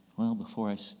Well, before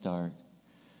I start,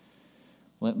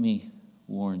 let me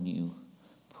warn you.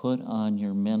 Put on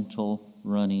your mental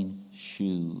running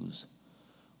shoes.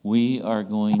 We are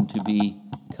going to be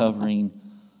covering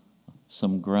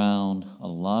some ground, a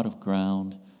lot of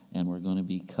ground, and we're going to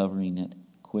be covering it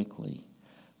quickly.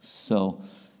 So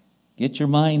get your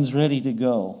minds ready to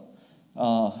go.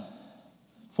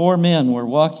 4 men were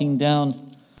walking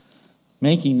down,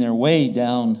 making their way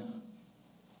down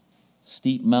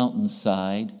steep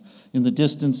mountainside. In the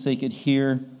distance, they could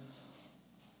hear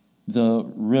the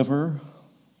river.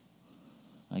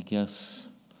 I guess,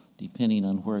 depending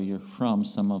on where you're from,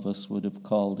 some of us would have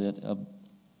called it a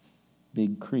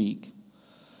big creek.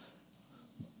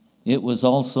 It was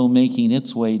also making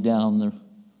its way down the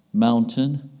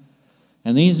mountain.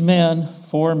 And these men,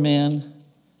 4 men,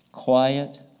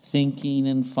 quiet, thinking,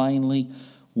 and finally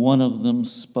one of them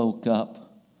spoke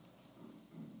up.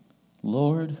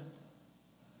 Lord,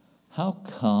 how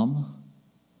come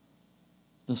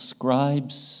the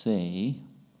scribes say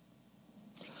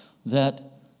that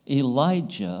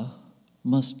Elijah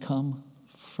must come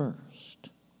first?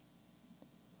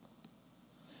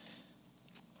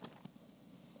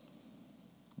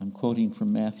 I'm quoting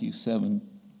from Matthew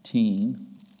 17.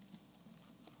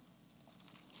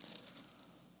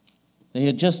 They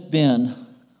had just been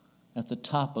at the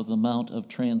top of the Mount of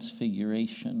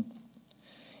Transfiguration.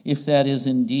 If that is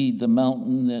indeed the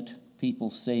mountain that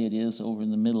people say it is over in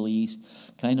the Middle East,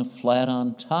 kind of flat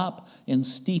on top and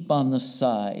steep on the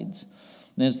sides.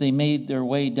 And as they made their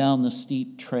way down the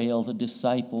steep trail, the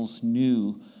disciples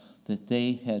knew that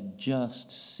they had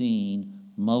just seen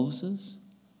Moses,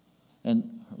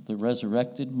 and the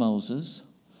resurrected Moses,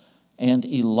 and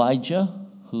Elijah,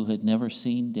 who had never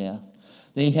seen death.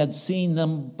 They had seen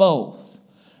them both,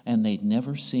 and they'd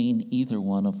never seen either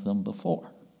one of them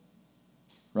before.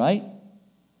 Right?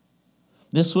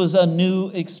 This was a new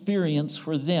experience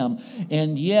for them.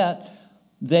 And yet,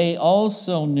 they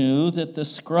also knew that the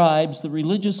scribes, the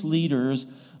religious leaders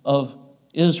of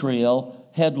Israel,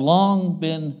 had long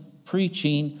been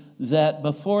preaching that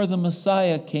before the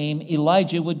Messiah came,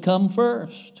 Elijah would come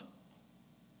first.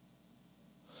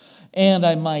 And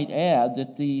I might add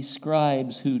that the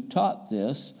scribes who taught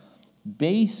this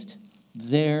based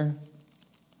their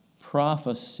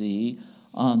prophecy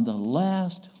on the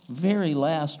very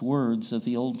last words of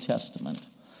the Old Testament.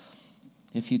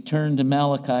 If you turn to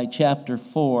Malachi chapter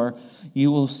 4, you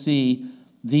will see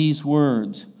these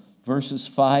words, verses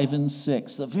 5 and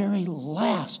 6, the very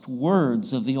last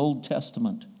words of the Old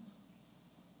Testament.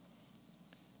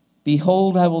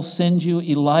 Behold, I will send you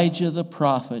Elijah the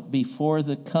prophet before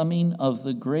the coming of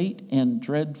the great and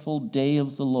dreadful day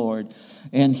of the Lord,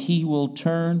 and he will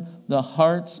turn the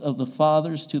hearts of the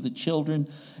fathers to the children,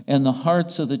 and the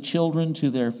hearts of the children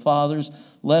to their fathers,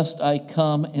 lest I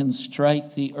come and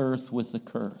strike the earth with a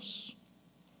curse.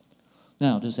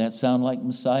 Now, does that sound like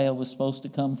Messiah was supposed to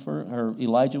come or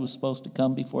Elijah was supposed to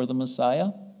come before the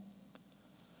Messiah?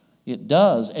 It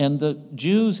does. And the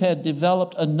Jews had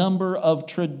developed a number of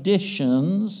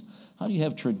traditions. How do you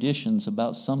have traditions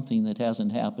about something that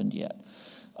hasn't happened yet?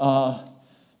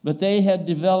 But they had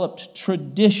developed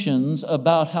traditions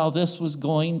about how this was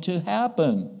going to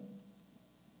happen.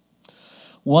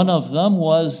 One of them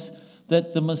was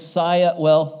that the Messiah,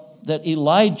 that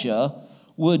Elijah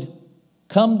would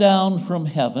come down from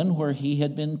heaven where he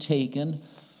had been taken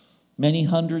many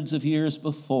hundreds of years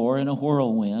before in a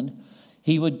whirlwind.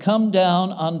 He would come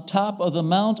down on top of the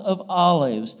Mount of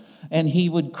Olives, and he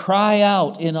would cry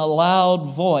out in a loud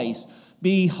voice,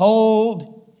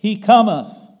 "Behold, he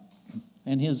cometh."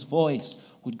 And his voice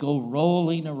would go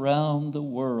rolling around the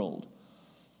world,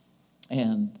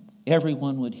 and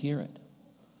everyone would hear it.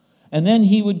 And then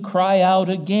he would cry out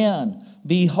again,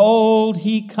 "Behold,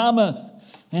 he cometh."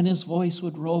 And his voice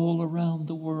would roll around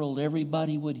the world.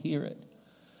 Everybody would hear it.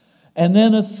 And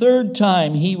then a third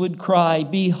time he would cry,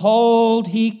 "Behold,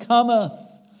 he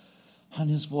cometh." And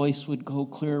his voice would go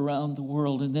clear around the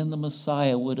world. And then the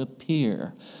Messiah would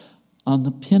appear on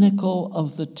the pinnacle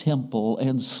of the temple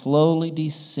and slowly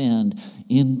descend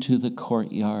into the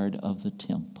courtyard of the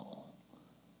temple.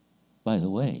 By the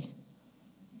way,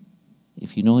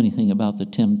 if you know anything about the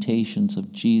temptations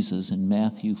of Jesus in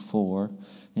Matthew 4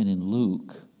 and in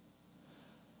Luke,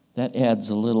 that adds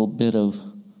a little bit of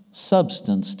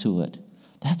substance to it.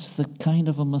 That's the kind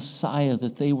of a Messiah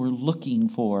that they were looking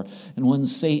for. And when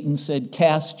Satan said,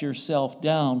 "Cast yourself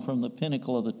down from the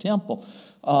pinnacle of the temple,"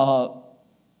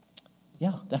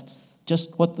 that's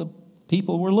just what the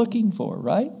people were looking for,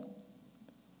 right?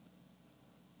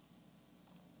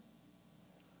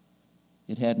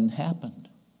 It hadn't happened.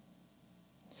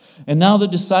 And now the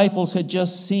disciples had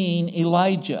just seen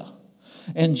Elijah.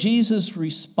 And Jesus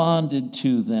responded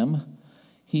to them.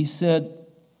 He said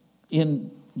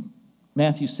in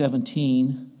Matthew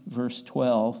 17, verse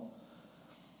 12,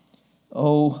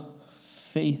 "Oh,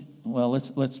 faith." Well,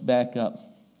 let's back up.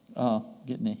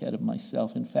 Getting ahead of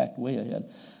myself. In fact, way ahead.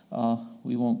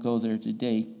 We won't go there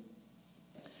today.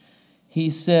 He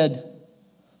said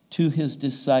to his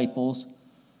disciples,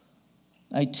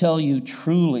 "I tell you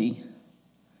truly,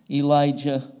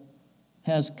 Elijah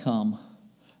has come."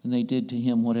 And they did to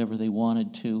him whatever they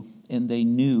wanted to. And they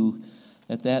knew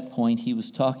at that point he was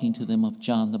talking to them of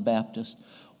John the Baptist.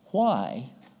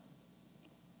 Why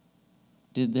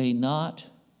did they not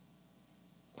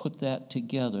put that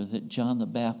together, that John the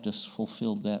Baptist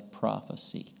fulfilled that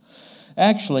prophecy?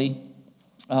 Actually,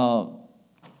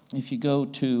 if you go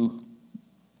to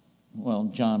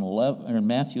John 11 or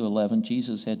Matthew 11,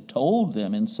 Jesus had told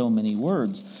them in so many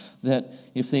words that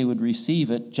if they would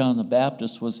receive it, John the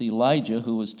Baptist was Elijah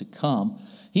who was to come.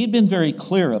 He had been very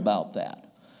clear about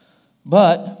that.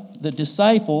 But the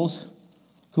disciples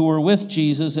who were with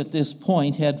Jesus at this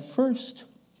point had first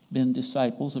been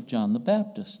disciples of John the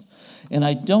Baptist. And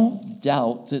I don't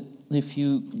doubt that if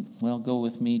you, go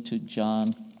with me to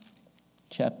John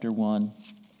chapter 1,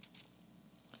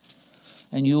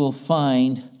 and you will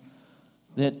find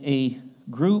that a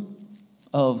group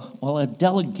of, a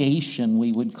delegation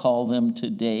we would call them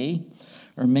today,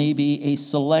 or maybe a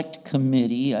select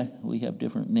committee, we have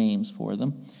different names for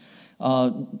them,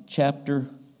 chapter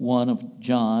 1 of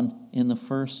John in the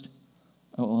first,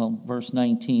 verse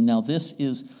 19. "Now this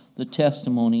is the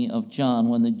testimony of John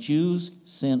when the Jews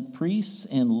sent priests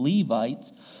and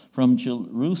Levites from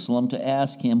Jerusalem to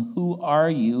ask him, 'Who are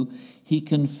you?' He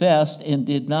confessed and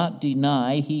did not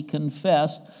deny. He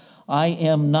confessed, 'I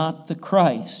am not the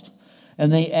Christ.'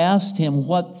 And they asked him,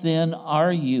 'What then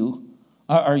are you?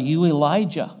 Are you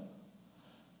Elijah?'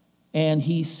 And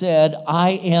he said,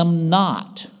 'I am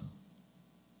not.'"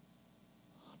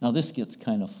 Now this gets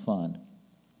kind of fun.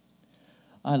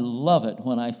 I love it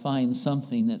when I find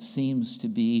something that seems to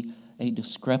be a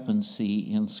discrepancy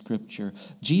in Scripture.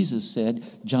 Jesus said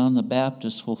John the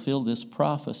Baptist fulfilled this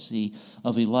prophecy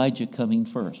of Elijah coming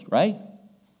first, right?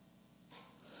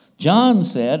 John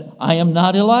said, "I am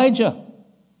not Elijah."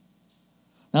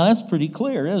 Now that's pretty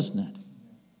clear, isn't it?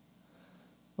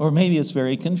 Or maybe it's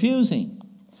very confusing.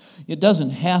 It doesn't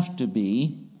have to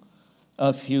be.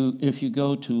 If you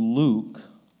go to Luke,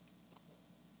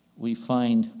 we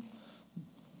find,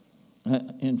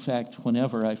 in fact,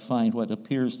 whenever I find what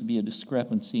appears to be a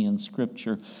discrepancy in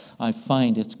Scripture, I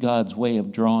find it's God's way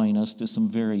of drawing us to some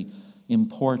very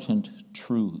important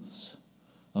truths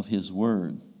of His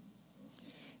Word.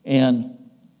 And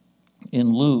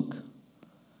in Luke,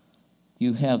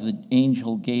 you have the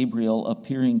angel Gabriel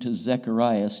appearing to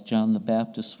Zechariah, John the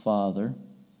Baptist's father.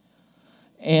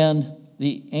 And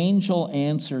the angel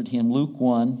answered him, Luke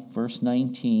 1, verse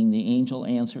 19, the angel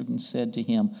answered and said to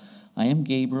him, "I am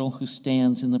Gabriel who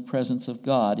stands in the presence of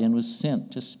God and was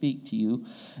sent to speak to you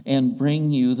and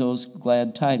bring you those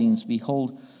glad tidings.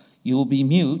 Behold, you will be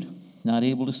mute, not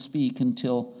able to speak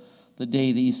until the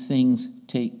day these things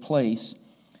take place,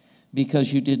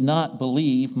 because you did not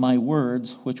believe my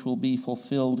words, which will be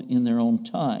fulfilled in their own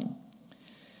time."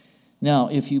 Now,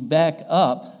 if you back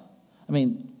up,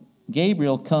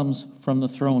 Gabriel comes from the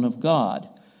throne of God,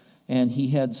 and he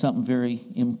had something very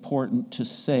important to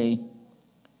say.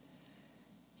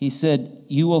 He said,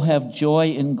 "You will have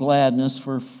joy and gladness,"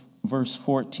 for verse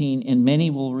 14, "and many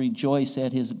will rejoice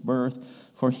at his birth,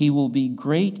 for he will be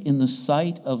great in the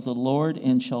sight of the Lord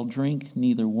and shall drink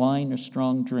neither wine nor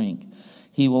strong drink.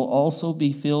 He will also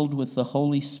be filled with the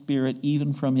Holy Spirit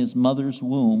even from his mother's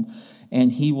womb,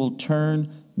 and he will turn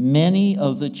many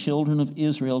of the children of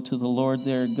Israel to the Lord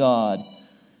their God.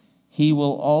 He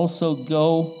will also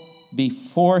go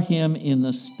before him in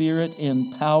the spirit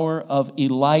and power of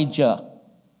Elijah."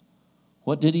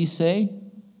 What did he say?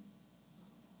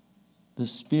 The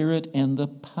spirit and the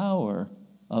power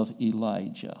of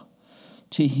Elijah.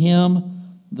 To him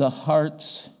the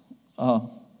hearts,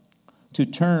 to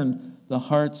turn the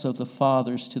hearts of the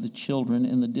fathers to the children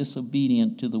and the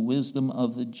disobedient to the wisdom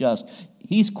of the just.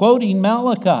 He's quoting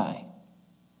Malachi.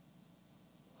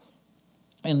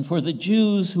 And for the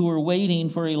Jews who were waiting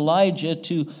for Elijah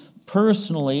to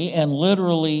personally and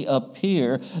literally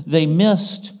appear, they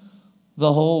missed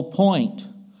the whole point.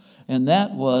 And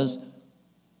that was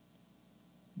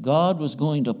God was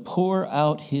going to pour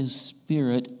out his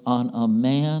Spirit on a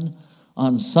man,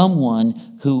 on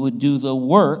someone who would do the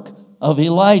work of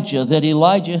Elijah that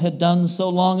Elijah had done so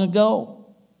long ago.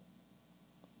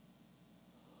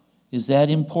 Is that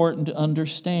important to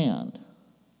understand?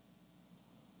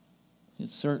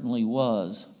 It certainly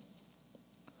was.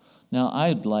 Now,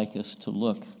 I'd like us to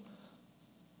look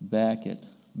back at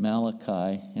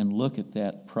Malachi and look at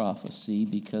that prophecy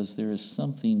because there is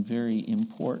something very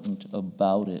important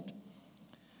about it.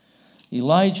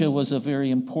 Elijah was a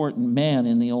very important man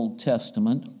in the Old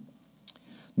Testament.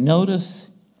 Notice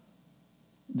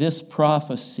this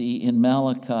prophecy in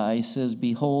Malachi says,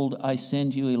 "Behold, I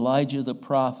send you Elijah the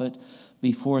prophet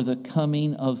before the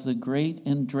coming of the great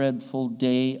and dreadful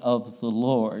day of the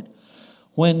Lord."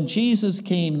 When Jesus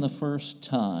came the first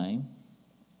time,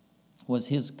 was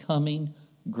his coming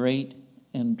great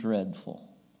and dreadful?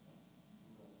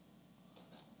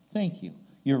 Thank you.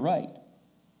 You're right.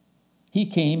 He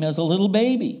came as a little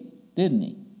baby, didn't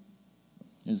he?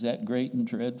 Is that great and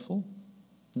dreadful?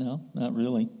 No, not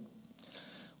really.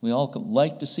 We all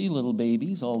like to see little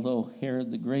babies, although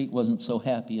Herod the Great wasn't so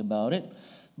happy about it.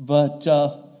 But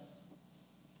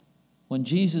when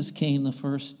Jesus came the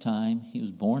first time, he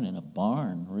was born in a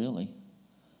barn, really.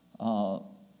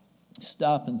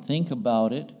 Stop and think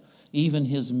about it. Even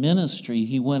his ministry,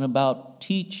 he went about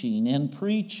teaching and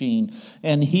preaching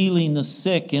and healing the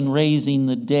sick and raising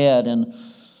the dead. And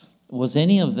was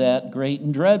any of that great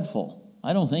and dreadful?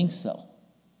 I don't think so.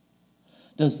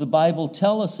 Does the Bible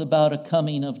tell us about a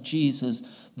coming of Jesus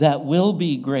that will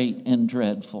be great and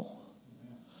dreadful?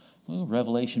 Well,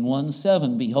 Revelation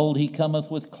 1:7, "Behold, he cometh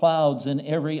with clouds, and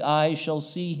every eye shall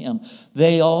see him.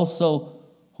 They also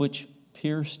which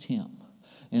pierced him.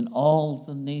 And all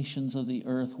the nations of the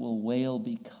earth will wail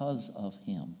because of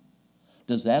him."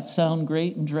 Does that sound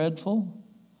great and dreadful?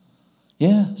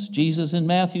 Yes. Jesus in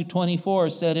Matthew 24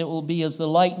 said it will be as the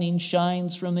lightning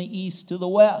shines from the east to the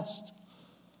west.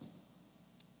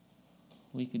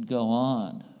 We could go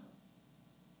on.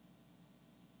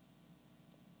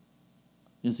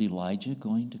 Is Elijah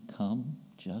going to come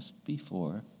just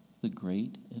before the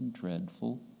great and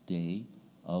dreadful day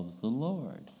of the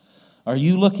Lord? Are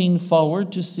you looking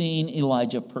forward to seeing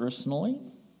Elijah personally?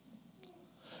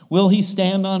 Will he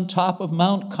stand on top of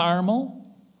Mount Carmel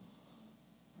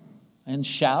and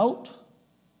shout?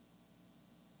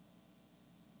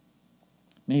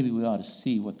 Maybe we ought to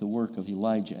see what the work of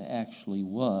Elijah actually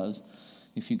was.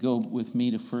 If you go with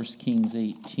me to 1 Kings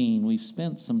 18, we've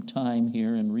spent some time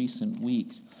here in recent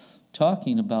weeks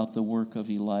talking about the work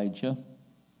of Elijah,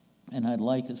 and I'd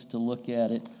like us to look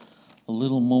at it a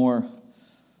little more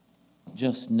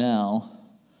just now.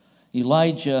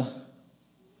 Elijah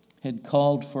had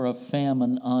called for a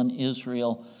famine on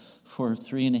Israel for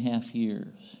 3.5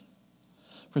 years.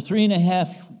 For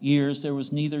 3.5 years, there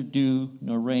was neither dew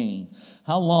nor rain.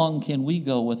 How long can we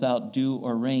go without dew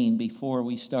or rain before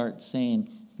we start saying,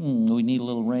 we need a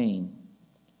little rain?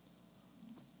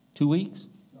 2 weeks?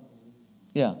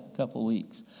 Yeah, a couple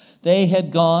weeks. They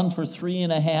had gone for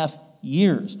 3.5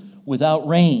 years without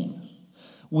rain.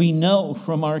 We know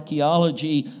from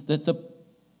archaeology that the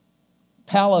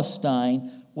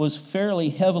Palestine was fairly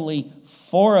heavily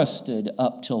forested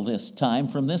up till this time.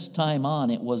 From this time on,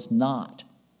 it was not.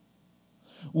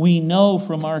 We know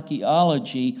from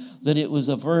archaeology that it was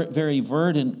a very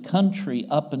verdant country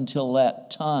up until that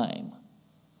time.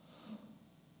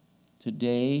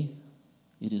 Today,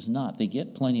 it is not. They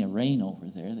get plenty of rain over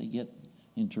there.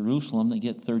 In Jerusalem, they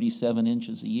get 37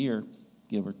 inches a year,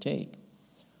 give or take.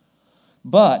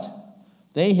 But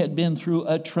they had been through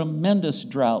a tremendous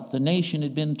drought. The nation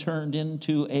had been turned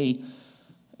into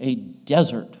a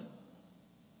desert.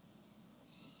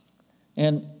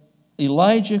 And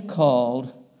Elijah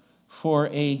called for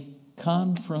a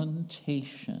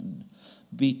confrontation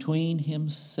between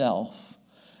himself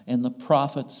and the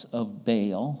prophets of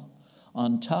Baal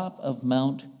on top of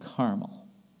Mount Carmel.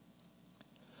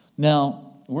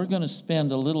 Now, we're going to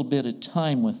spend a little bit of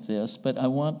time with this, but I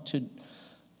want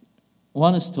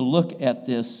us to look at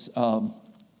this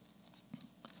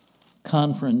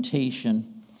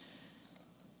confrontation.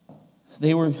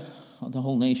 The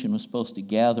whole nation was supposed to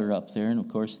gather up there, and of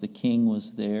course the king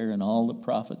was there, and all the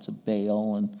prophets of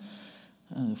Baal,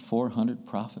 and 400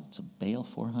 prophets of Baal,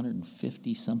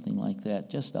 450, something like that,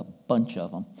 just a bunch of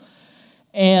them.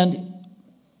 And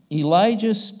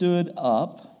Elijah stood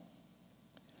up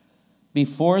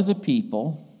before the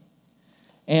people,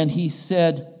 and he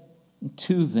said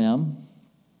to them,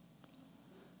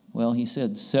 he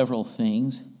said several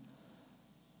things.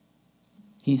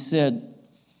 He said,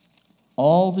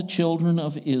 all the children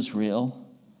of Israel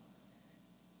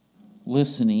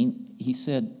listening, he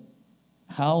said,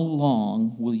 how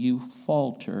long will you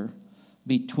falter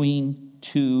between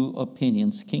two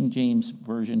opinions? King James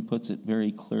Version puts it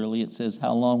very clearly. It says,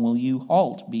 how long will you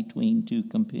halt between two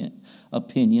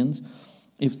opinions?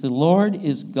 If the Lord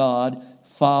is God,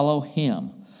 follow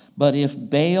him. But if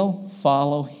Baal,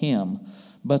 follow him.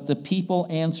 But the people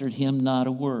answered him not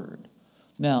a word.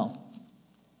 Now,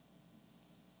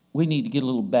 we need to get a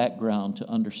little background to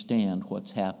understand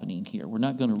what's happening here. We're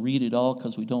not going to read it all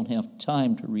because we don't have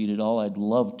time to read it all. I'd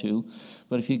love to.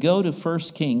 But if you go to 1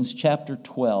 Kings chapter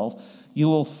 12, you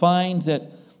will find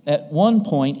that at one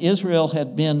point Israel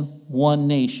had been one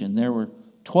nation. There were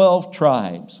 12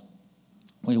 tribes.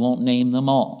 We won't name them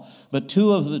all. But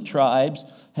 2 of the tribes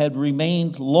had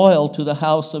remained loyal to the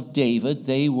house of David.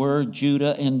 They were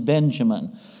Judah and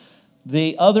Benjamin.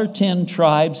 The other 10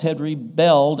 tribes had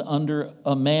rebelled under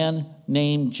a man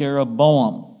named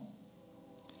Jeroboam.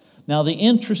 Now, the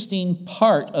interesting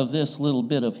part of this little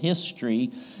bit of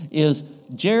history is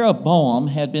Jeroboam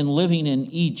had been living in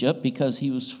Egypt because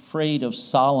he was afraid of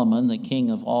Solomon, the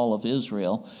king of all of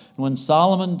Israel. When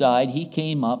Solomon died, he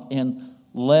came up and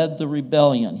led the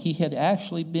rebellion. He had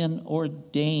actually been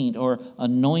ordained or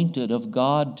anointed of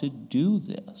God to do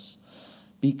this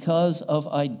because of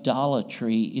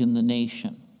idolatry in the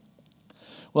nation.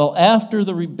 Well, after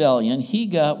the rebellion, he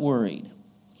got worried.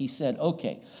 He said,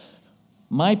 okay,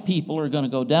 my people are going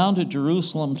to go down to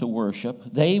Jerusalem to worship.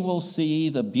 They will see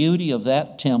the beauty of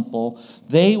that temple.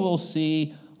 They will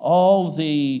see all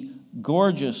the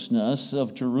gorgeousness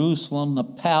of Jerusalem, the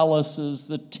palaces,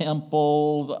 the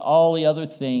temple, all the other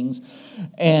things.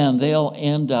 And they'll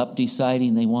end up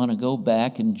deciding they want to go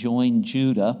back and join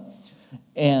Judah.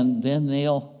 And then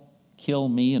they'll kill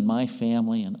me and my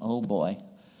family, and oh boy.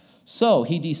 So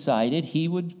he decided he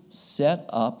would set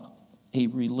up a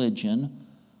religion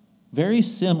very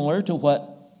similar to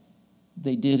what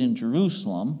they did in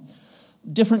Jerusalem.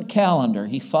 Different calendar.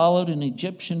 He followed an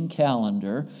Egyptian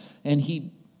calendar, and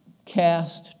he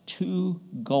cast 2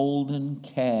 golden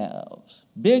calves.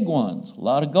 Big ones, a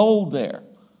lot of gold there.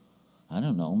 I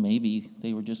don't know, maybe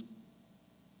they were just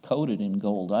coated in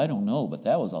gold. I don't know, but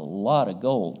that was a lot of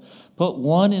gold. Put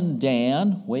one in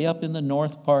Dan, way up in the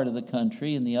north part of the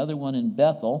country, and the other one in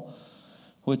Bethel,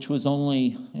 which was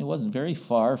it wasn't very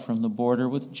far from the border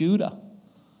with Judah.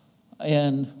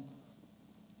 And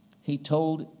he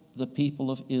told the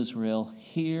people of Israel,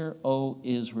 "Here, O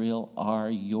Israel, are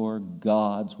your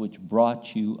gods which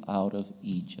brought you out of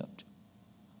Egypt."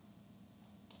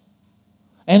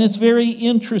 And it's very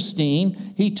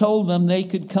interesting. He told them they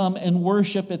could come and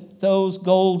worship at those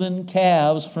golden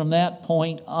calves from that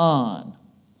point on.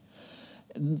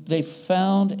 They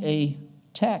found a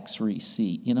tax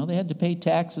receipt. You know, they had to pay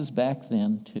taxes back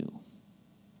then too.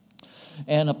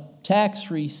 And a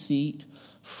tax receipt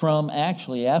from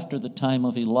actually after the time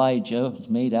of Elijah was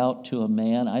made out to a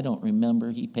man. I don't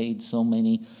remember. He paid so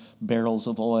many barrels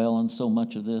of oil and so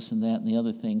much of this and that and the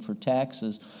other thing for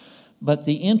taxes. But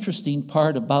the interesting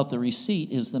part about the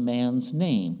receipt is the man's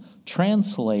name.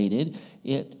 Translated,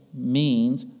 it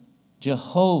means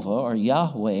Jehovah or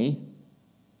Yahweh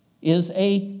is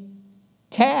a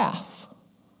calf.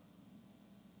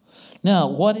 Now,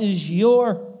 what is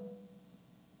your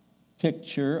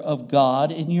picture of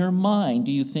God in your mind?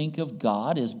 Do you think of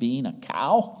God as being a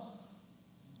cow,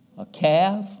 a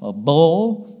calf, a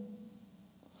bull?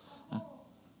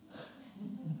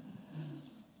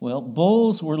 Well,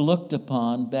 bulls were looked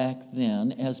upon back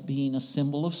then as being a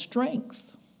symbol of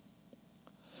strength.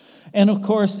 And of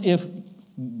course, if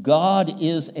God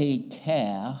is a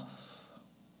calf,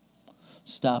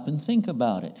 stop and think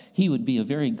about it. He would be a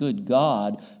very good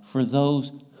God for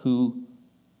those who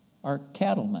are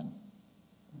cattlemen.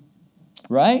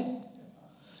 Right?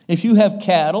 If you have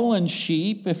cattle and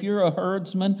sheep, if you're a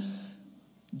herdsman,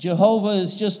 Jehovah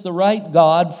is just the right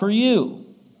God for you.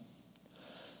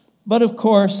 But of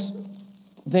course,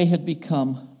 they had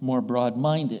become more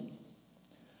broad-minded.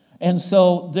 And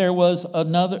so there was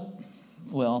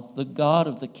the god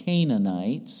of the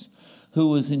Canaanites, who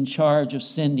was in charge of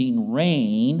sending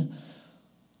rain,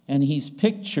 and he's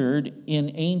pictured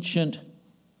in ancient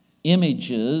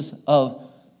images of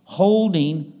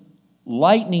holding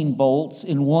lightning bolts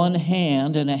in one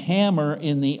hand and a hammer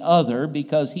in the other,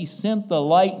 because he sent the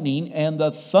lightning and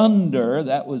the thunder,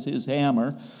 that was his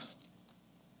hammer,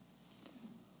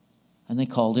 and they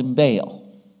called him Baal.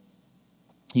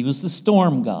 He was the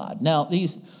storm god. Now,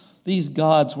 these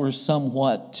gods were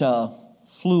somewhat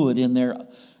fluid in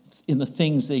the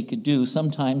things they could do.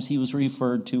 Sometimes he was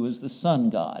referred to as the sun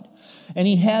god. And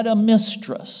he had a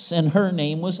mistress, and her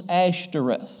name was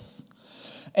Ashtoreth.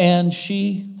 And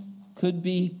she could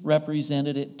be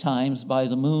represented at times by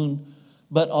the moon,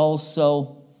 but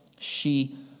also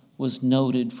she was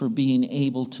noted for being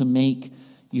able to make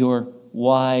your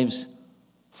wives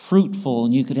fruitful,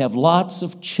 and you could have lots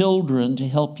of children to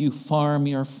help you farm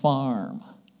your farm.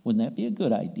 Wouldn't that be a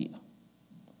good idea?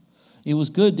 It was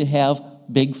good to have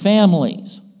big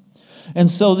families. And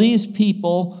so these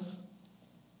people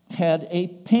had a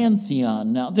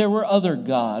pantheon. Now, there were other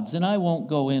gods, and I won't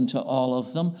go into all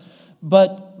of them,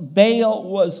 but Baal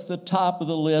was the top of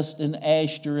the list, and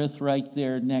Ashtoreth right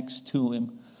there next to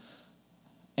him.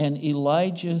 And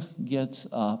Elijah gets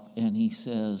up and he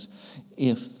says,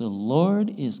 if the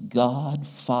Lord is God,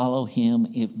 follow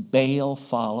him. If Baal,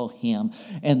 follow him.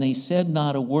 And they said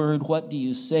not a word. What do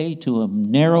you say to a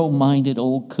narrow-minded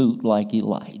old coot like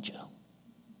Elijah?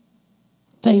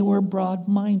 They were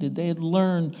broad-minded. They had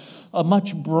learned a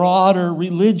much broader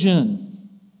religion.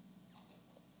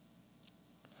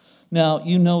 Now,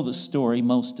 you know the story,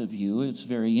 most of you. It's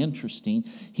very interesting.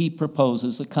 He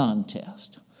proposes a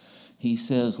contest. He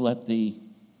says, let the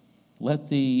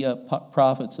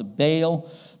prophets of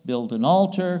Baal build an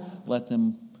altar. Let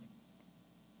them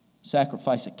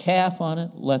sacrifice a calf on it.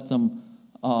 Let them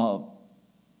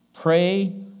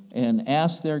pray and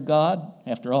ask their God.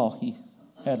 After all, he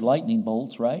had lightning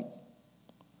bolts, right?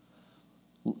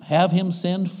 Have him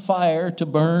send fire to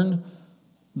burn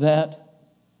that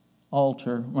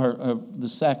altar or the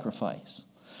sacrifice.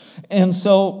 And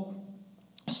so,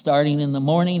 starting in the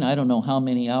morning, I don't know how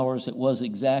many hours it was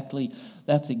exactly,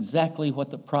 that's exactly what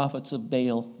the prophets of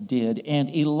Baal did.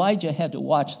 And Elijah had to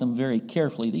watch them very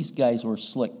carefully. These guys were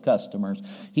slick customers.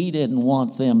 He didn't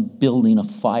want them building a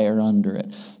fire under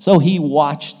it. So he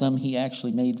watched them. He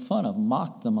actually made fun of them,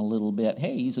 mocked them a little bit.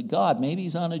 Hey, he's a god. Maybe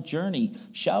he's on a journey.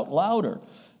 Shout louder.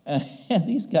 And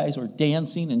these guys were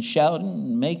dancing and shouting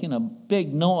and making a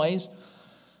big noise.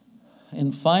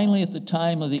 And finally, at the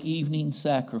time of the evening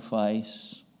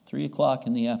sacrifice, 3 o'clock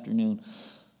in the afternoon,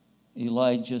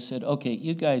 Elijah said, okay,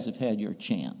 you guys have had your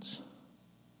chance.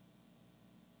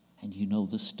 And you know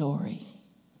the story.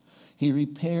 He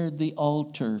repaired the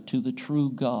altar to the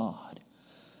true God.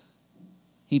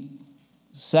 He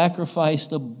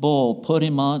sacrificed a bull, cut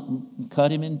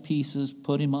him in pieces,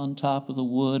 put him on top of the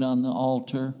wood on the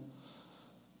altar.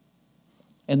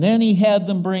 And then he had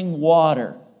them bring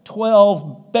water,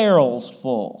 12 barrels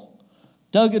full,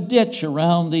 dug a ditch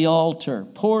around the altar,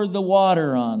 poured the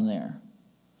water on there.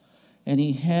 And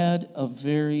he had a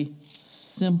very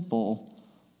simple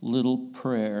little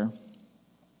prayer.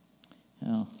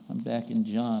 Now, I'm back in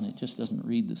John. It just doesn't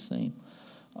read the same.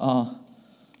 1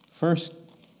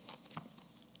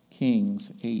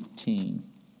 Kings 18.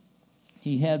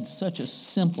 He had such a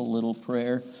simple little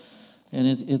prayer, and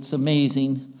it's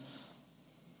amazing.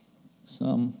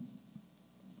 Some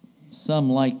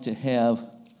like to have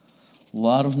a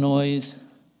lot of noise.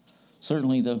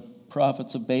 Certainly the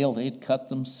prophets of Baal, they'd cut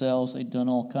themselves. They'd done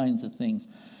all kinds of things.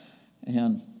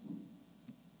 And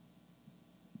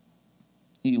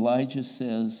Elijah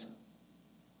says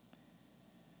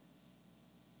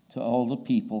to all the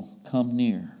people, come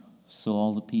near. So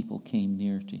all the people came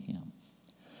near to him.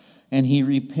 And he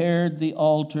repaired the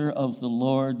altar of the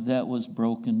Lord that was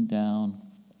broken down.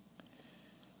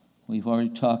 We've already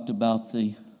talked about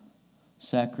the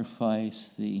sacrifice,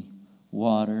 the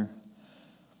water.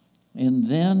 And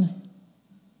then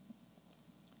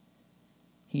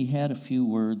he had a few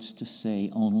words to say,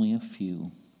 only a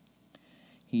few.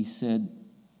 He said,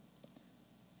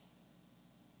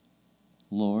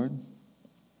 Lord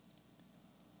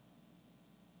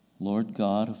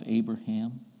God of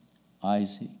Abraham,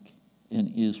 Isaac,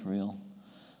 and Israel,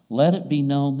 let it be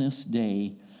known this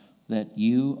day that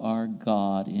you are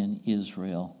God in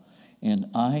Israel, and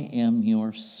I am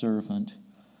your servant,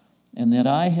 and that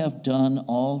I have done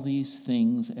all these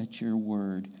things at your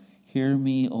word. Hear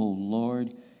me, O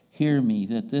Lord, hear me,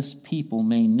 that this people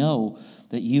may know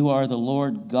that you are the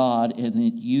Lord God, and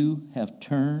that you have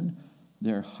turned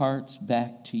their hearts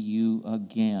back to you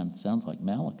again. Sounds like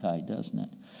Malachi, doesn't it?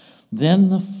 Then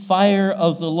the fire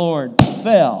of the Lord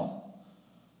fell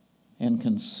and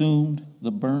consumed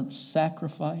the burnt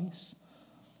sacrifice,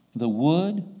 the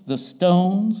wood, the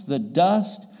stones, the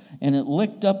dust, and it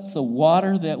licked up the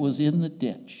water that was in the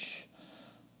ditch.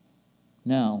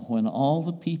 Now, when all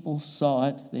the people saw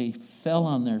it, they fell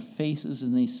on their faces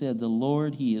and they said, the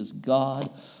Lord, He is God.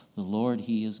 The Lord,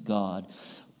 He is God.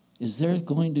 Is there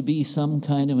going to be some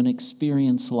kind of an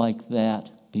experience like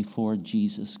that before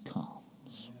Jesus comes?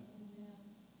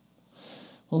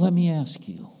 Well, let me ask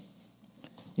you,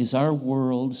 is our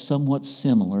world somewhat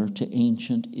similar to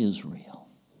ancient Israel?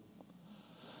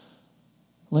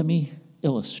 Let me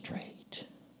illustrate.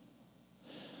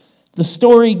 The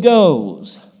story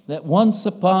goes that once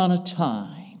upon a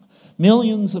time,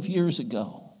 millions of years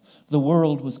ago, the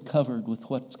world was covered with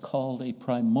what's called a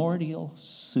primordial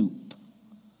soup.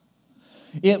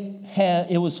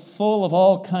 It was full of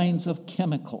all kinds of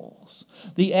chemicals.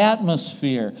 The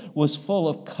atmosphere was full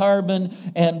of carbon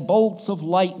and bolts of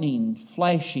lightning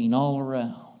flashing all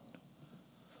around.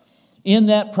 In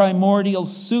that primordial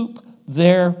soup,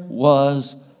 there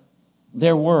were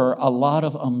a lot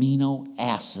of amino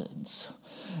acids.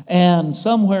 And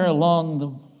somewhere along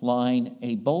the line,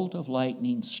 a bolt of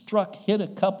lightning hit a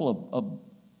couple of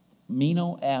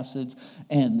amino acids,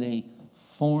 and they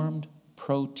formed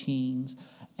proteins,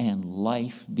 and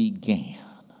life began.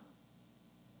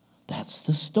 That's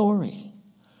the story.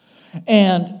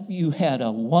 And you had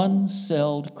a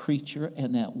one-celled creature,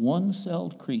 and that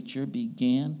one-celled creature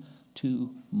began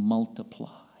to multiply.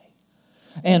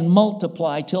 And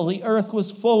multiply till the earth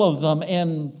was full of them.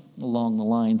 And along the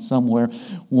line somewhere,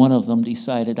 one of them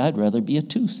decided, I'd rather be a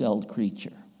two-celled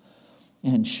creature.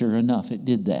 And sure enough, it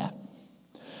did that.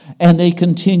 And they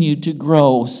continued to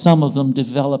grow. Some of them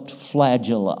developed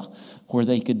flagella, where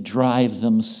they could drive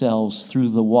themselves through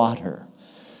the water.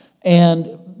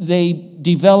 And they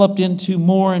developed into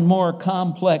more and more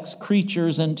complex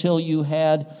creatures until you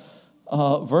had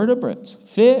vertebrates,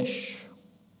 fish,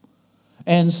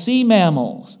 and sea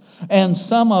mammals. And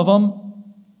some of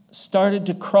them started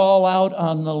to crawl out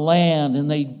on the land, and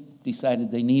they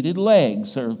decided they needed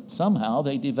legs, or somehow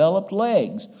they developed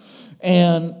legs.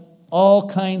 And all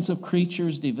kinds of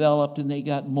creatures developed, and they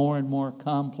got more and more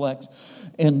complex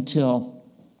until,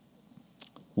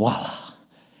 voila,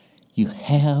 you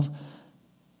have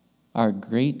our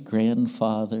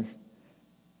great-grandfather,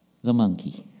 the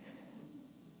monkey.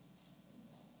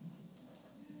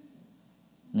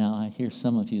 Now, I hear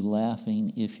some of you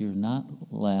laughing. If you're not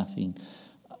laughing,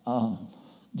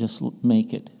 just let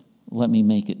me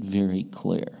make it very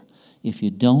clear. If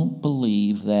you don't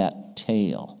believe that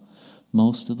tale,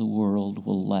 most of the world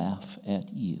will laugh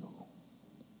at you.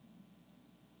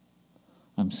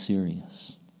 I'm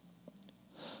serious.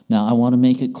 Now, I want to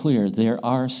make it clear, there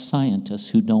are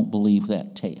scientists who don't believe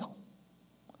that tale.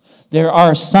 There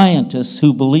are scientists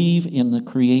who believe in the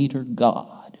Creator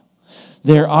God.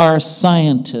 There are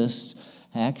scientists,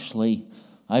 actually,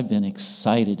 I've been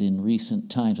excited in recent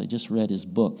times. I just read his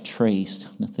book, Traced.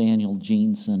 Nathaniel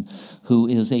Jeanson, who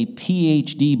is a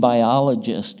PhD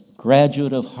biologist,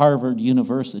 graduate of Harvard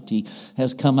University,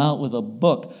 has come out with a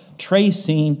book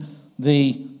tracing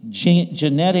the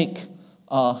genetic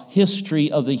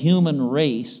history of the human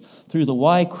race through the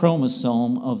Y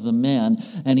chromosome of the men.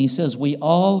 And he says we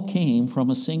all came from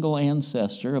a single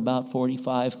ancestor about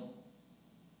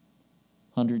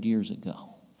 4,500 years ago.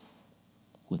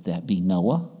 Would that be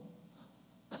Noah?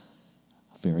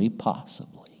 Very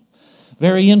possibly.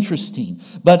 Very interesting.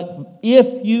 But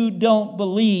if you don't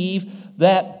believe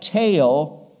that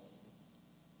tale,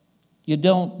 you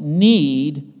don't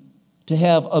need to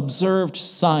have observed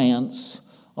science.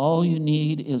 All you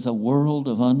need is a world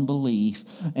of unbelief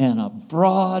and a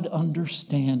broad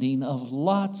understanding of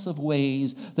lots of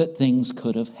ways that things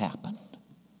could have happened.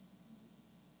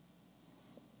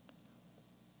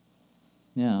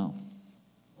 Now,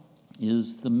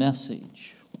 is the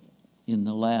message in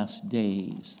the last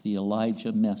days, the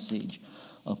Elijah message,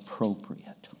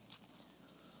 appropriate?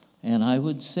 And I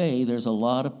would say there's a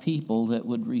lot of people that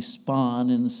would respond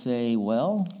and say,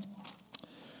 well,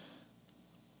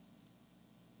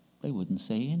 they wouldn't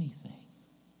say anything.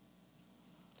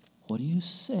 What do you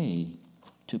say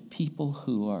to people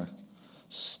who are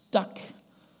stuck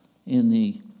in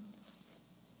the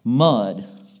mud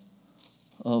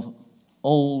of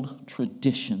old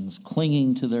traditions,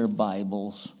 clinging to their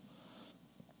Bibles?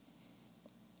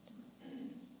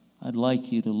 I'd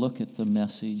like you to look at the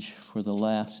message for the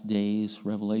last days,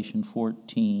 Revelation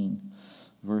 14,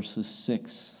 verses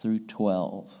 6 through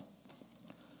 12.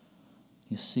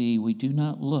 You see, we do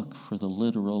not look for the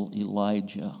literal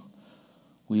Elijah.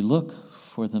 We look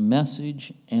for the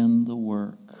message and the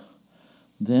work.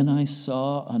 Then I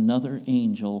saw another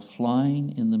angel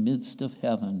flying in the midst of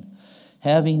heaven,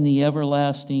 having the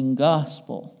everlasting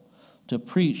gospel to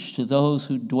preach to those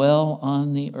who dwell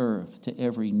on the earth, to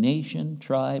every nation,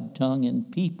 tribe, tongue,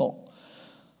 and people.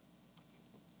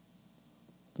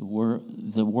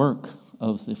 The work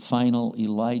of the final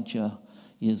Elijah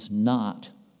is not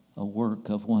a work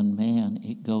of one man.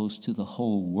 It goes to the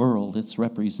whole world. It's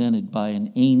represented by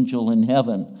an angel in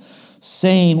heaven,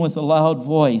 saying with a loud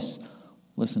voice,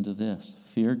 listen to this,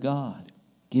 fear God,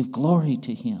 give glory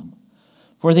to him,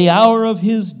 for the hour of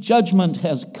his judgment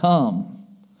has come.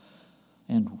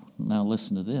 And now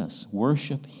listen to this,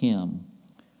 worship him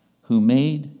who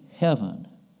made heaven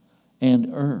and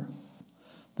earth,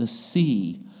 the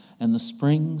sea and the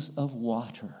springs of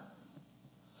water.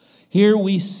 Here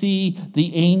we see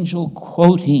the angel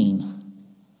quoting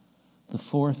the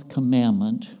fourth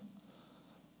commandment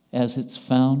as it's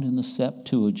found in the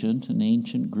Septuagint, an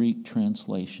ancient Greek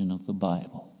translation of the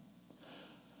Bible.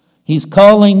 He's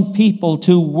calling people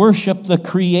to worship the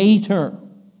Creator.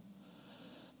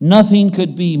 Nothing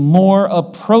could be more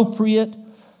appropriate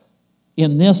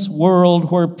in this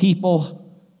world where people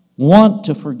want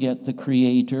to forget the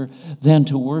Creator than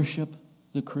to worship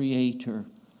the Creator.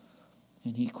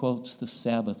 And he quotes the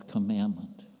Sabbath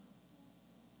commandment.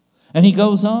 And he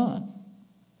goes on.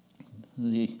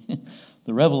 The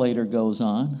Revelator goes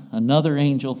on. Another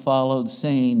angel followed,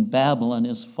 saying, Babylon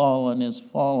is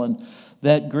fallen,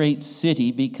 that great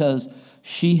city, because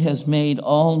she has made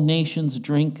all nations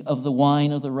drink of the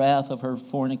wine of the wrath of her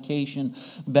fornication.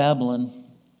 Babylon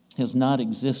has not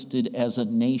existed as a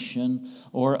nation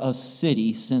or a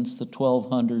city since the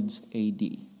 1200s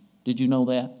AD. Did you know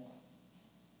that?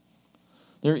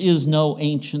 There is no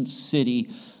ancient city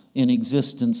in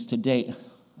existence today.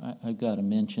 I've got to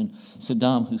mention,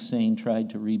 Saddam Hussein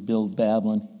tried to rebuild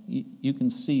Babylon. You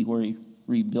can see where he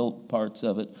rebuilt parts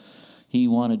of it. He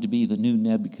wanted to be the new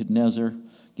Nebuchadnezzar.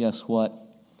 Guess what?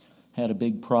 Had a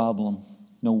big problem.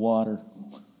 No water.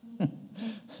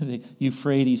 The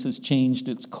Euphrates has changed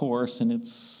its course, and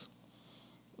it's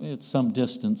some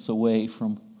distance away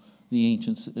from the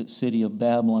ancient city of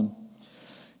Babylon.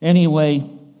 Anyway,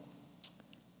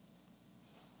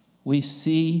 we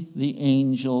see the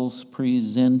angels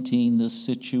presenting the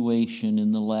situation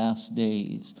in the last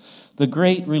days. The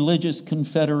great religious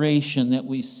confederation that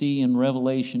we see in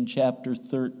Revelation chapter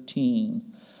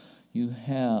 13. You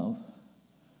have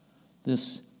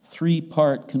this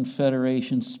three-part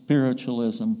confederation: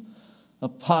 spiritualism,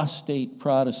 apostate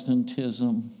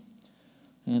Protestantism,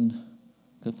 and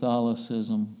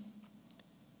Catholicism.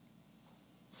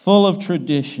 Full of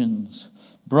traditions,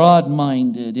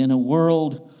 broad-minded, in a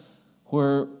world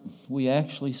where we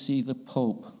actually see the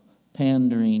Pope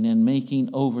pandering and making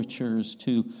overtures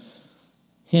to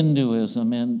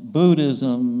Hinduism and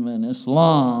Buddhism and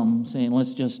Islam, saying,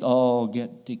 let's just all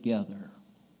get together.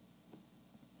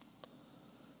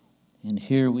 And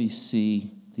here we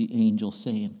see the angel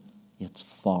saying, it's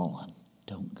fallen,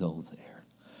 don't go there.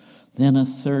 Then a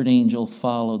third angel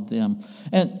followed them.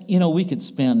 And, we could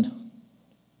spend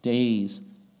days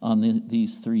on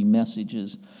these three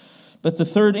messages. But the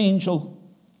third angel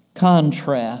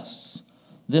contrasts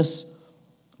this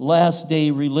last day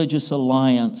religious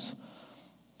alliance.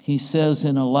 He says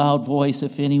in a loud voice,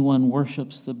 if anyone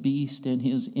worships the beast and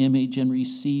his image and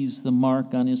receives the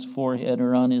mark on his forehead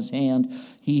or on his hand,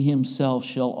 he himself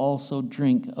shall also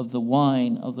drink of the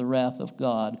wine of the wrath of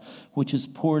God, which is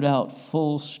poured out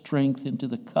full strength into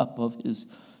the cup of his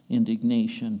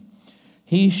indignation.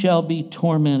 He shall be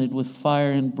tormented with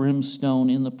fire and brimstone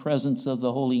in the presence of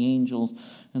the holy angels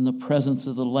and the presence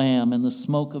of the Lamb, and the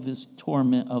smoke of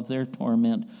their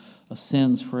torment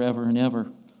ascends forever and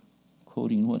ever.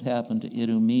 Quoting what happened to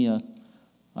Idumea,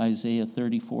 Isaiah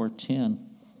 34:10.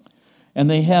 And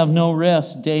they have no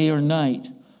rest day or night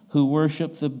who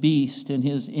worship the beast and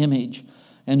his image,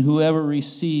 and whoever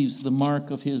receives the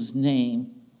mark of his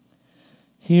name.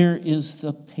 Here is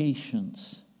the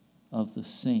patience of the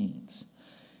saints.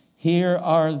 Here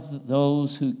are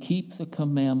those who keep the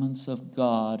commandments of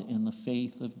God in the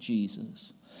faith of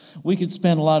Jesus. We could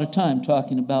spend a lot of time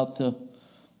talking about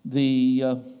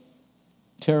the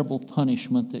terrible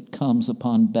punishment that comes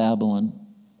upon Babylon.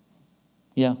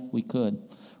 Yeah, we could.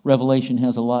 Revelation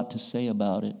has a lot to say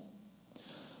about it.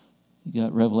 You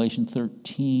got Revelation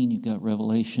 13, you got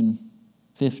Revelation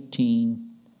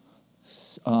 15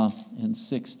 and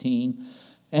 16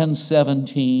 and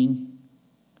 17.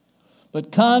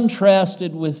 But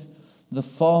contrasted with the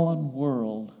fallen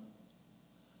world,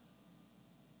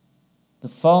 the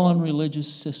fallen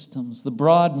religious systems, the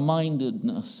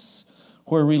broad-mindedness,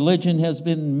 where religion has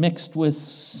been mixed with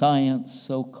science,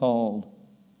 so-called,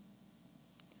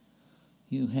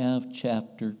 you have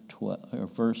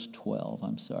verse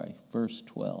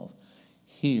 12.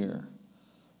 Here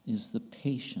is the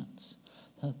patience,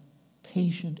 the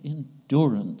patient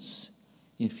endurance,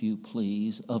 if you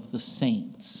please, of the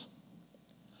saints.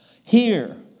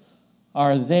 Here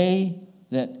are they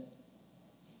that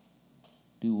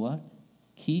do what?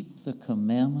 Keep the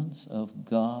commandments of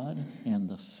God and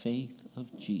the faith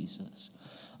of Jesus.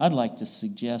 I'd like to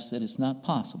suggest that it's not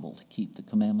possible to keep the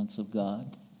commandments of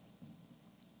God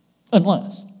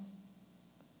unless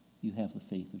you have the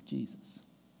faith of Jesus.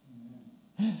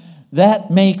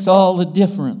 That makes all the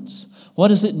difference. What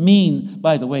does it mean?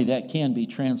 By the way, that can be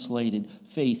translated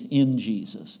faith in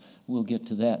Jesus. We'll get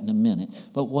to that in a minute.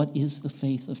 But what is the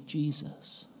faith of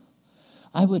Jesus?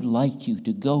 I would like you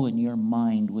to go in your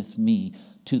mind with me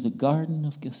to the Garden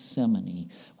of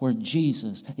Gethsemane, where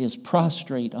Jesus is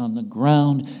prostrate on the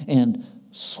ground and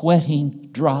sweating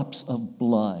drops of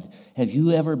blood. Have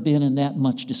you ever been in that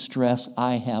much distress?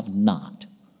 I have not.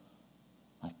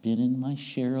 I've been in my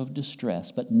share of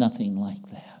distress, but nothing like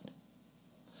that.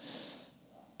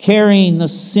 Carrying the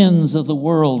sins of the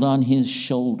world on his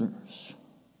shoulders.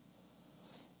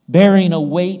 Bearing a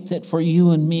weight that for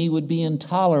you and me would be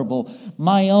intolerable.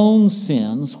 My own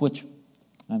sins, which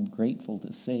I'm grateful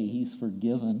to say he's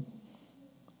forgiven.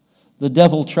 The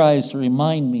devil tries to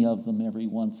remind me of them every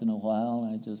once in a while.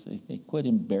 I just say, hey, quit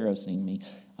embarrassing me.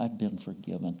 I've been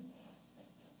forgiven.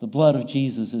 The blood of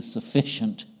Jesus is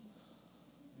sufficient.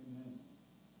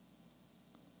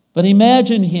 But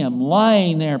imagine him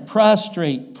lying there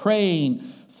prostrate, praying,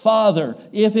 Father,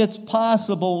 if it's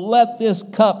possible, let this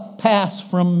cup pass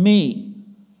from me.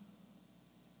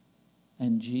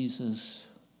 And Jesus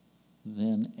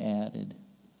then added,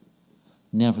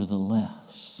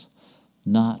 nevertheless,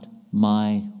 not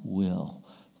my will,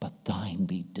 but thine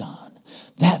be done.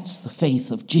 That's the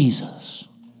faith of Jesus,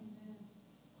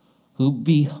 who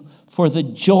for the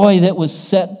joy that was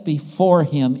set before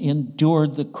him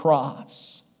endured the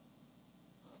cross.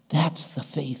 That's the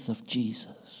faith of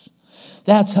Jesus.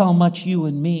 That's how much you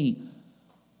and me,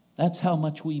 that's how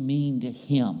much we mean to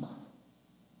him.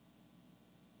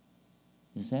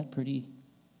 Is that pretty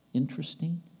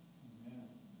interesting?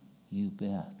 You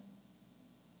bet.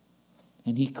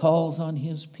 And he calls on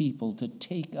his people to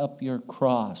take up your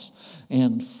cross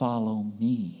and follow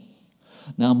me.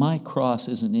 Now, my cross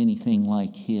isn't anything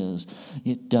like his.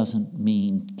 It doesn't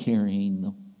mean carrying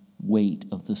the weight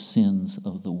of the sins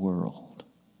of the world.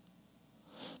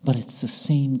 But it's the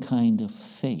same kind of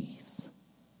faith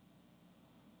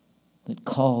that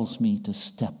calls me to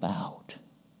step out.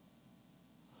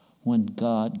 When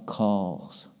God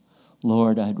calls,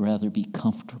 Lord, I'd rather be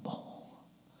comfortable.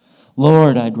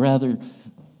 Lord, I'd rather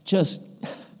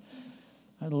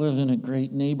I live in a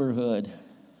great neighborhood.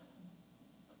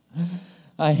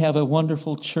 I have a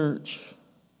wonderful church.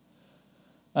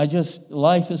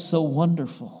 Life is so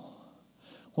wonderful.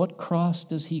 What cross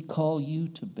does he call you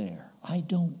to bear? I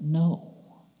don't know.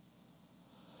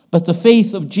 But the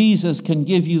faith of Jesus can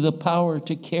give you the power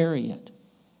to carry it.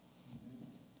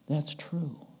 That's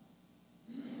true.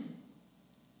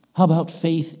 How about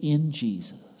faith in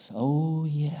Jesus? Oh,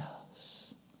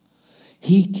 yes.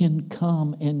 He can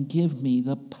come and give me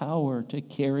the power to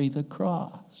carry the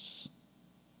cross.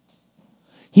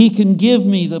 He can give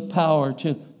me the power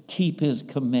to keep his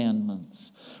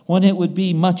commandments. When it would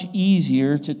be much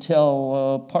easier to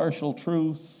tell partial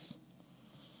truth.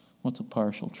 What's a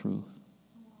partial truth?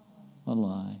 A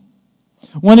lie.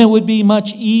 When it would be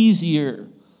much easier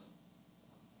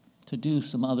to do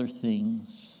some other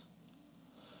things.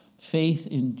 Faith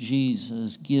in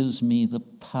Jesus gives me the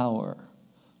power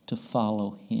to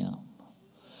follow him.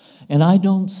 And I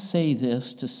don't say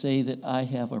this to say that I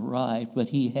have arrived, but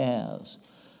he has.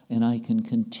 And I can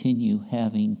continue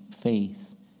having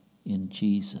faith in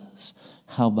Jesus.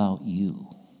 How about you?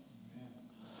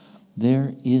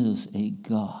 There is a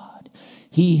God.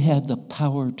 He had the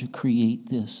power to create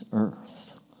this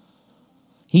earth.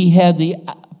 He had the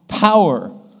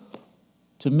power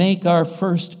to make our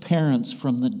first parents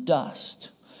from the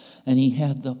dust. And he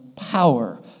had the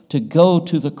power to go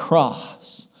to the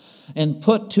cross and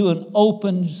put to an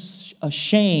open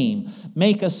shame,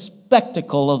 make a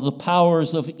spectacle of the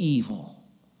powers of evil.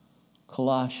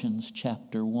 Colossians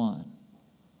chapter 1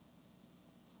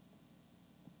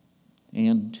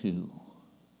 and 2.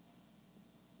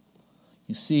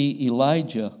 You see,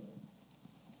 Elijah's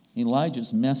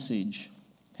message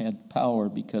had power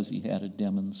because he had a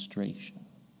demonstration.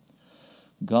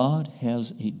 God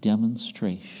has a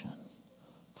demonstration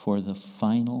for the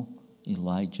final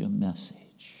Elijah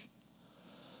message.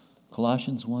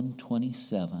 Colossians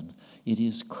 1:27, it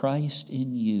is Christ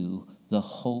in you, the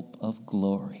hope of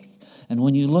glory. And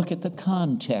when you look at the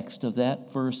context of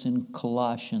that verse in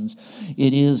Colossians,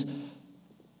 it is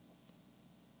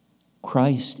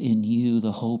Christ in you,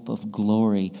 the hope of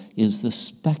glory, is the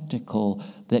spectacle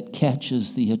that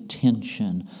catches the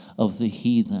attention of the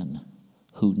heathen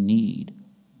who need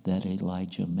that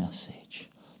Elijah message.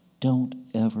 Don't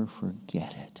ever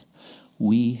forget it.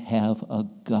 We have a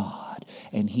God,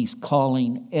 and he's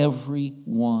calling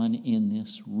everyone in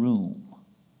this room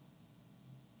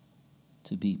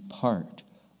to be part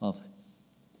of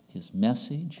his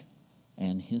message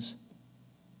and his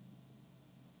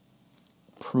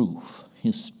proof,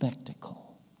 his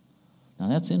spectacle. Now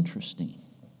that's interesting.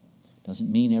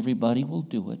 Doesn't mean everybody will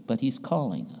do it, but he's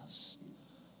calling us.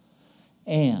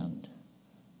 And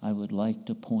I would like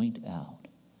to point out,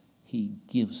 He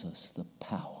gives us the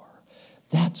power.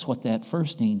 That's what that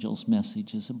first angel's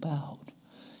message is about.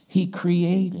 He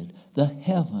created the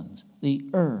heavens, the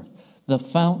earth, the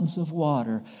fountains of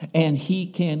water, and He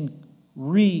can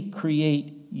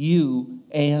recreate you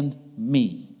and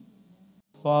me.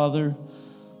 Father,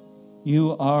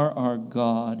 You are our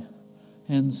God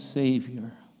and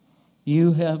Savior.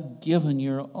 You have given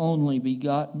Your only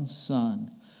begotten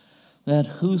Son, that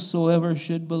whosoever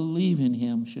should believe in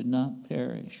Him should not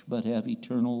perish, but have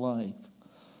eternal life.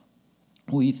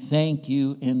 We thank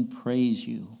You and praise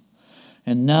You.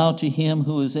 And now to Him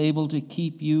who is able to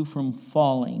keep you from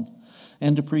falling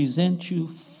and to present you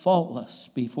faultless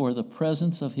before the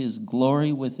presence of His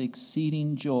glory with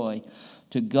exceeding joy,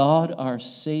 to God our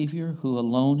Savior, who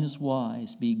alone is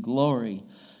wise, be glory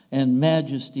and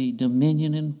majesty,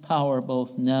 dominion and power,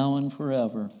 both now and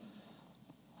forever.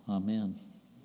 Amen.